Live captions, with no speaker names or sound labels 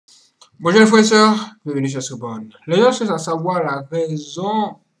Bonjour les frères et sœurs, bienvenue sur REBORN. Les gens cherchent à savoir la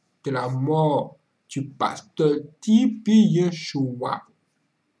raison de la mort du pasteur Tibi Yeshua.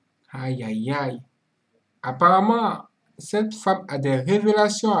 Aïe aïe aïe. Apparemment, cette femme a des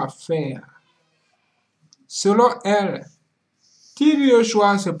révélations à faire. Selon elle, Tibi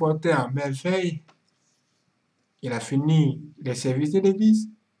Yeshua se portait en merveille. Il a fini les services de l'église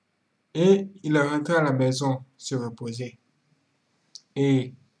et il est rentré à la maison se reposer.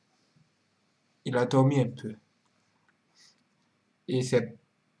 Et il a dormi un peu. Et c'est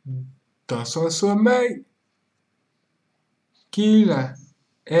dans son sommeil qu'il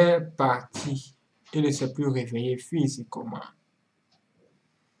est parti et ne s'est plus réveillé physiquement.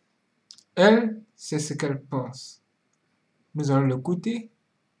 Elle, c'est ce qu'elle pense. Nous allons l'écouter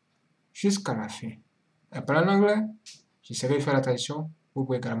jusqu'à la fin. Elle parle en anglais, j'essaierai de faire la traduction, vous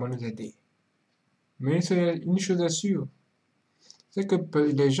pouvez également nous aider. Mais une chose est sûre, c'est que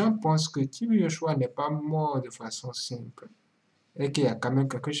les gens pensent que Tibi Yeshua n'est pas mort de façon simple et qu'il y a quand même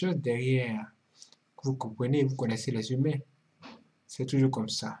quelque chose derrière. Vous comprenez, vous connaissez les humains. C'est toujours comme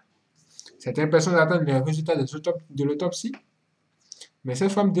ça. Certaines personnes attendent les résultats de l'autopsie, mais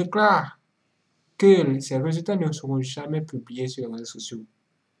cette femme déclare que ces résultats ne seront jamais publiés sur les réseaux sociaux.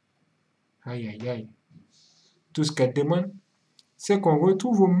 Aïe, aïe, aïe. Tout ce qu'elle demande, c'est qu'on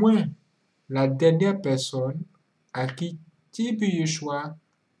retrouve au moins la dernière personne à qui Tibi Yeshua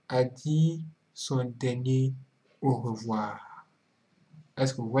a dit son dernier au revoir.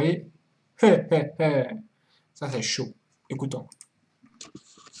 Est-ce que vous voyez? Ça, c'est chaud. Écoutons.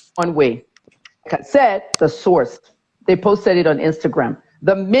 One way. Like I said, the source. They posted it on Instagram.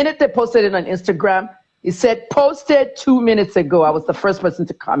 The minute they posted it on Instagram, it said posted 2 minutes ago. I was the first person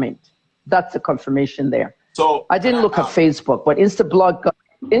to comment. That's the confirmation there. So I didn't look at Facebook, but Instablog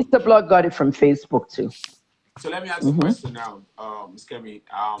got it from Facebook too. So let me ask you a question now, Ms. Kemi.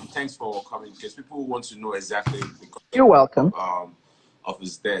 Thanks for coming because people want to know exactly the You're welcome. Of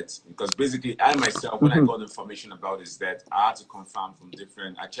his death, because basically I myself, when I got information about his death, I had to confirm from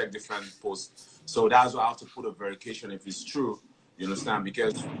I checked different posts, so that's why I have to put a verification if it's true. You understand?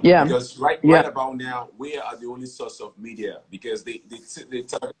 Because right about now we are the only source of media, because the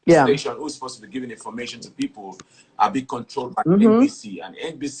station who's supposed to be giving information to people are being controlled by NBC, and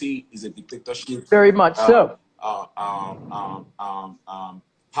NBC is a dictatorship. Very much so.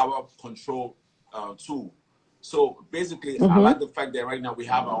 Power control tool. So basically, I like the fact that right now we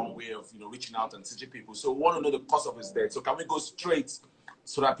have our own way of reaching out and teaching people. So we want to know the cause of his death. So can we go straight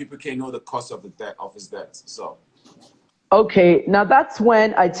so that people can know the cause of his death? So. Okay, now that's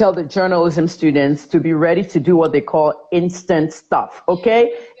when I tell the journalism students to be ready to do what they call instant stuff.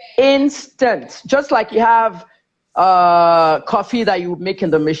 Okay, instant. Just like you have coffee that you make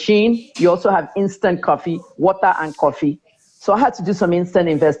in the machine, you also have instant coffee, water and coffee. So I had to do some instant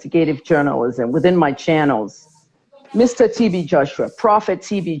investigative journalism within my channels. Mr. Tibi Joshua, Prophet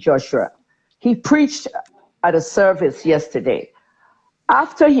Tibi Joshua, he preached at a service yesterday.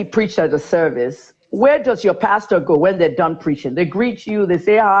 After he preached at the service, where does your pastor go when they're done preaching? They greet you, they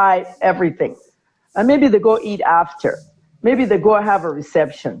say hi, everything. And maybe they go eat after. Maybe they go have a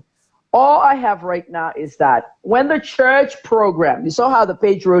reception. All I have right now is that when the church program, you saw how the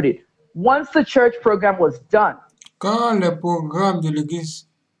page wrote it, once the church program was done, quand les programmes de l'église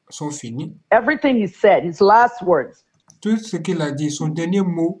sont finis, everything he said, his last words, tout ce qu'il a dit, son dernier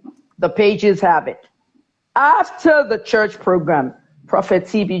mot, the pages have it. After the church program, Prophet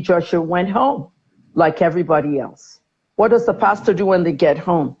Tibi Joshua went home like everybody else. What does the pastor do when they get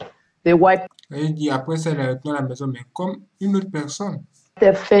home? They wipe il dit après ça, il est retourné à la maison, mais comme une autre personne.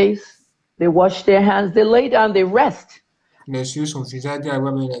 Their face, they wash their hands, they lay down, they rest. Il a su son visage, il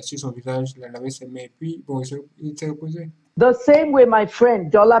a su son visage, il a lavé ses mains, et puis bon, il s'est reposé. The same way my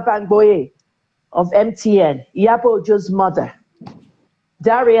friend Dola Bangboye of MTN, Yabo Ojo's mother,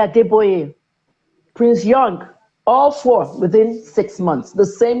 Daria Deboye, Prince Young, all four within 6 months. The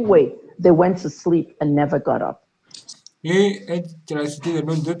same way they went to sleep and never got up. Et tu as cité le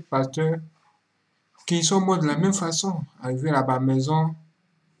nom d'autres pasteurs qui sont morts de la même façon, arrivés là-bas à la maison,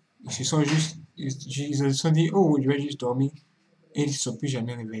 ils se sont dit, oh, je vais juste dormir, et ils ne se sont plus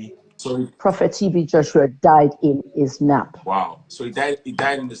jamais réveillés. So Prophet Tibi Joshua died in his nap. Wow. So he died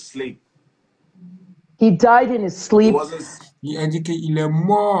in his sleep. He died in his sleep. Il a dit qu'il est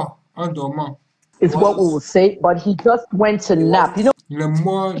mort en dormant. Is what we will say, but he just went to nap. You know Il est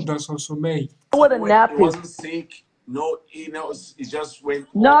mort dans son sommeil. what a nap He is? wasn't sick. No, he just went.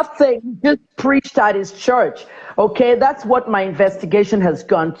 Nothing. He just preached at his church. Okay, that's what my investigation has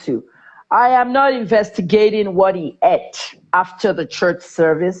gone to. I am not investigating what he ate after the church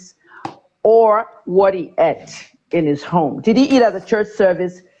service or what he ate in his home. Did he eat at the church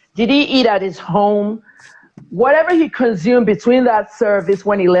service? Did he eat at his home? Whatever he consumed between that service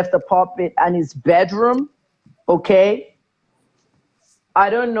when he left the pulpit and his bedroom, okay? I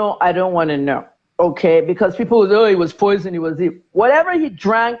don't know. I don't want to know, okay? Because people will say, oh, it was poison, it was it. Whatever he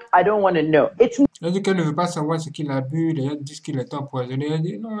drank, I don't want to know. It's Elle dit qu'elle ne veut pas savoir ce qu'il a bu, les gens disent qu'il était empoisonné. Elle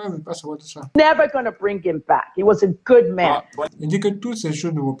dit non, elle ne veut pas savoir tout ça. never going to bring him back. He was a good man. Elle dit que toutes ces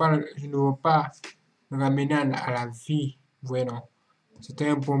choses ne vont pas ramener à la vie. Voilà. C'était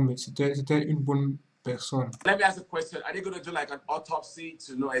une bonne personne. Let me ask a question. Are they going to do like an autopsy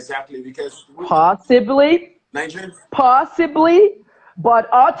to know exactly? Because Possibly. Nigerians. Possibly. But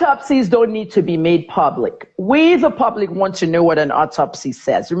autopsies don't need to be made public. We, the public, want to know what an autopsy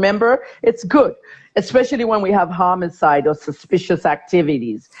says. Remember, it's good, especially when we have homicide or suspicious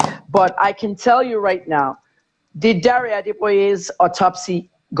activities. But I can tell you right now, did Daria Adeboye's autopsy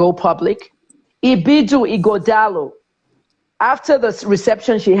go public? Ibidu Igodalo, after the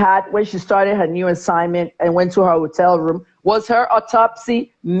reception she had when she started her new assignment and went to her hotel room, was her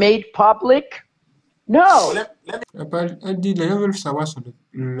autopsy made public? No. Elle dit les gens veulent savoir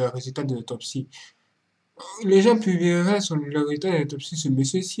le résultat de l'autopsie. Les gens publieraient le résultat de l'autopsie sur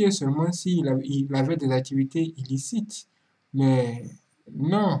monsieur si et seulement s'il avait des activités illicites. Mais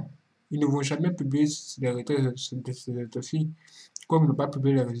non, ils ne vont jamais publier les résultats de l'autopsie, comme ne pas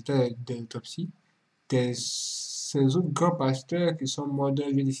publier les résultats de l'autopsie ces autres grands pasteurs qui sont morts dont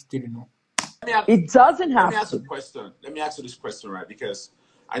je viens de citer le nom. It doesn't have Let me ask you a question. Let me ask you this question, right? Because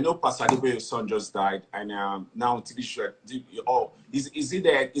I know Pastor Adeboye's son just died, and now TV show. Oh, is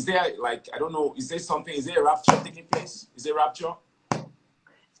there like, I don't know? Is there something? Is there a rapture taking place? Is there a rapture?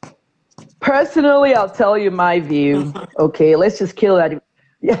 Personally, I'll tell you my view. Okay, let's just kill that.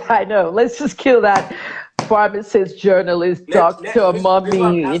 Yeah, I know. Let's just kill that pharmacist, journalist, doctor,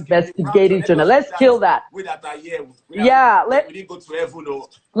 mummy, investigating journalist. Let's kill that. Yeah, we didn't go to heaven. No.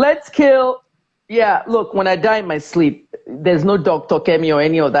 Let's kill. Yeah, look, when I die in my sleep, there's no Dr. Kemi or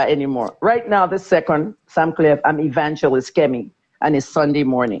any of that anymore. Right now, this second, Sam Clef, I'm Evangelist Kemi, and it's Sunday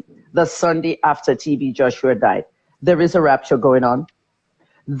morning, the Sunday after TB Joshua died. There is a rapture going on.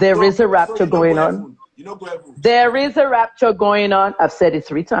 There is a rapture going on. There is a rapture going on. I've said it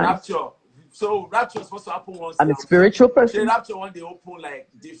 3 times. Rapture. So rapture is supposed to happen once. I'm a spiritual person. Rapture one they open like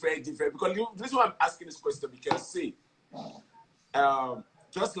different. Because this is why I'm asking this question, because see,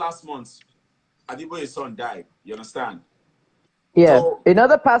 just last month, Adeboye's son died. You understand? Yeah. So,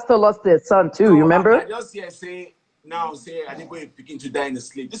 another pastor lost their son too. So you remember? I just say Adeboye picking to die in his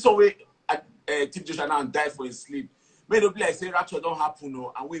sleep. This is way Tim Joshua now died for his sleep. May not be like say rapture don't happen,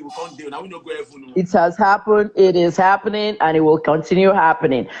 no, and we will come down. Now we not go heaven. No. It has happened. It is happening, and it will continue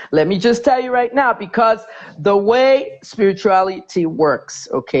happening. Let me just tell you right now, because the way spirituality works,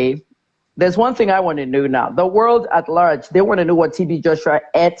 okay. There's one thing I want to know now. The world at large, they want to know what TB Joshua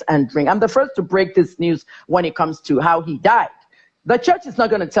ate and drank. I'm the first to break this news when it comes to how he died. The church is not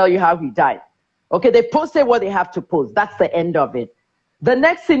going to tell you how he died. Okay, they posted what they have to post. That's the end of it. The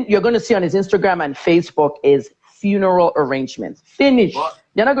next thing you're going to see on his Instagram and Facebook is funeral arrangements. Finish.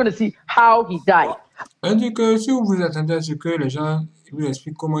 You're not going to see how he died. Elle dit que si vous vous attendez à ce que les gens vous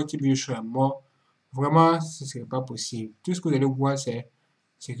expliquent comment TB Joshua est mort, vraiment, ce ne serait pas possible. Tout ce que vous allez voir, c'est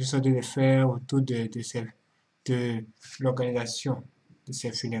qu'ils sont de faire autour de l'organisation de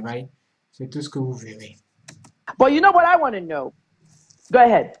ces funérailles. C'est tout ce que vous verrez. But you know what I want to know? Go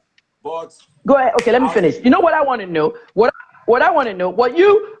ahead. But go ahead. Okay, let me finish. You know what I want to know? What I want to know? What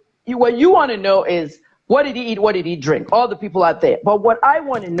you want to know is, what did he eat? What did he drink? All the people out there. But what I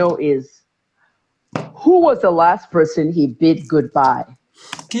want to know is, who was the last person he bid goodbye?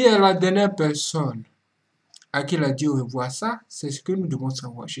 Qui est la dernière personne à qui il a dit au revoir? Ça, c'est ce que nous devons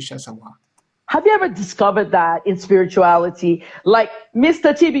savoir, chercher à savoir. Have you ever discovered that in spirituality? Like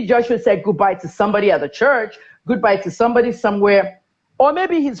Mr. TB Joshua said goodbye to somebody at the church, goodbye to somebody somewhere, or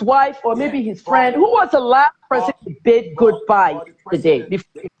maybe his wife, or maybe his friend. Who was the last person he bid goodbye today?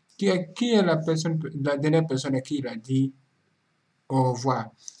 Qui est la dernière personne à qui il a dit au revoir?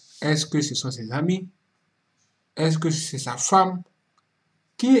 Est-ce que ce sont ses amis? Est-ce que c'est sa femme?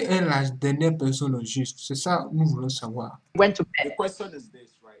 Qui est la dernière personne au juste? C'est ça que nous voulons savoir. The question is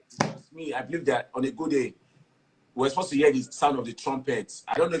this, right? Because me, I believe that on a good day, we're supposed to hear the sound of the trumpets.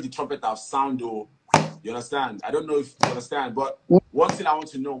 I don't know if the trumpet have sound or, you understand? I don't know if you understand, but one thing I want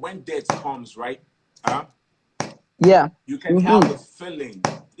to know, when death comes, right? Yeah. You can have the feeling.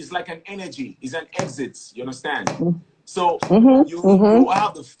 It's like an energy. It's an exit. You understand? So you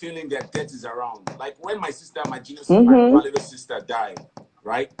have the feeling that death is around. Like when my sister, my junior sister, my little sister died,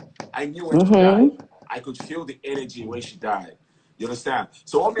 right? I knew when she died. I could feel the energy when she died. You understand?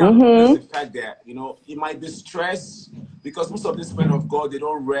 So what we have to do is the fact that, you know, it might be stress because most of these men of God, they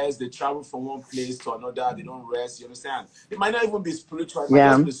don't rest. They travel from one place to another. They don't rest. You understand? It might not even be spiritual. It might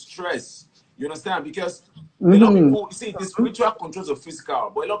just be stress. You understand? Because a lot of people, you see, the spiritual controls the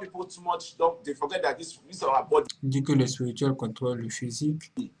physical, but a lot of people too much, they forget that this is our body. Il dit que le spirituel contrôle le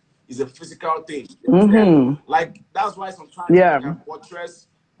physique. Is a physical thing. You understand? Like, that's why sometimes I can buttress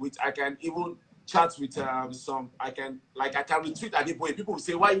with, I can even chat with I can retweet at people. People will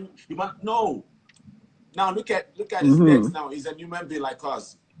say, why you might no. Now look at his text now. He's a human being like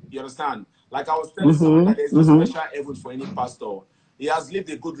us. You understand? Like I was telling someone that there's no special heaven for any pastor. He has lived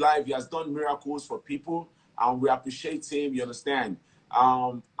a good life. He has done miracles for people, and we appreciate him. You understand?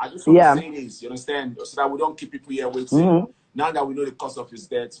 I just want to say this. You understand? So that we don't keep people here waiting. Now that we know the cause of his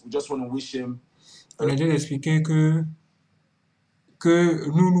death, we just want to wish him. On a déjà expliqué que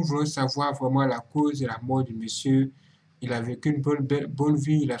nous voulons savoir vraiment la cause de la mort du monsieur. Il a vécu une bonne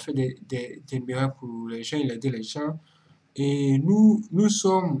vie, il a fait des miracles pour les gens, il a aidé les gens. Et nous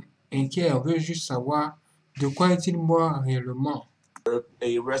sommes inquiets, on veut juste savoir de quoi est-il mort réellement.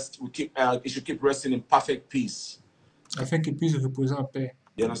 He should keep resting in perfect peace. Afin qu'il puisse reposer en paix.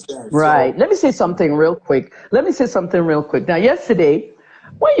 You understand? Right. Let me say something real quick. Now, yesterday,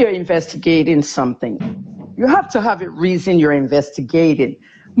 when you're investigating something, you have to have a reason you're investigating.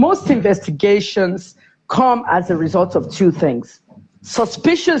 Most investigations come as a result of two things.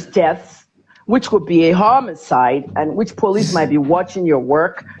 Suspicious deaths, which would be a homicide, and which police might be watching your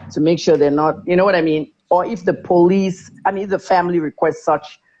work to make sure they're not, you know what I mean? Or if the the family requests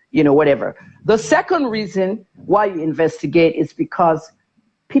such, you know, whatever. The second reason why you investigate is because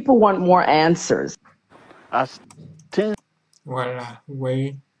people want more answers. Voilà, vous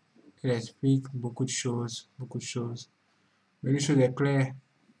voyez, il explique beaucoup de choses. Mais une chose est claire,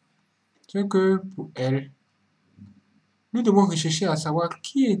 c'est que pour elle, nous devons rechercher à savoir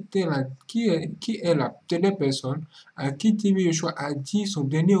qui est la dernière personne à qui TV Yoshua a dit son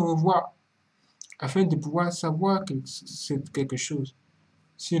dernier au revoir, afin de pouvoir savoir que c'est quelque chose.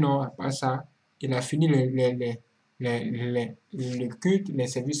 Sinon, à part ça, il a fini le culte, les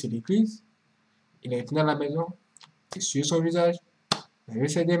services de l'église, il est venu à la maison, sur son visage, il a levé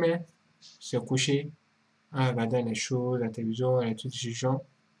ses deux mains, se coucher, en regardant les choses, la télévision, les trucs du genre.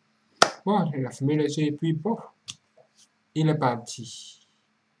 Bon, il a fumé les yeux et puis bon, il est parti.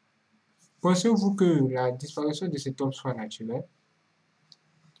 Pensez-vous que la disparition de cet homme soit naturelle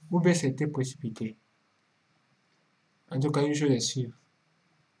ou bien c'était précipité? En tout cas, une chose est sûre.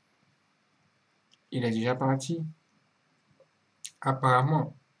 Il est déjà parti.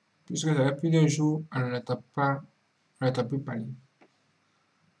 Apparemment, puisque ça fait plus d'un jour, on n'entend plus parler.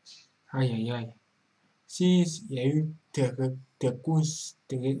 Aïe, aïe, aïe. S'il y a eu des causes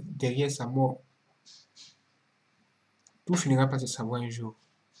derrière sa mort, tout finira par se savoir un jour.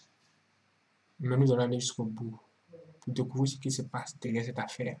 Mais nous allons aller jusqu'au bout pour découvrir ce qui se passe derrière cette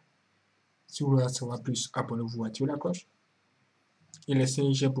affaire. Si vous voulez en savoir plus, abonnez-vous, activez la cloche et laissez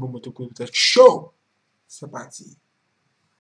un j'aime pour nous montrer que vous êtes chaud. C'est parti.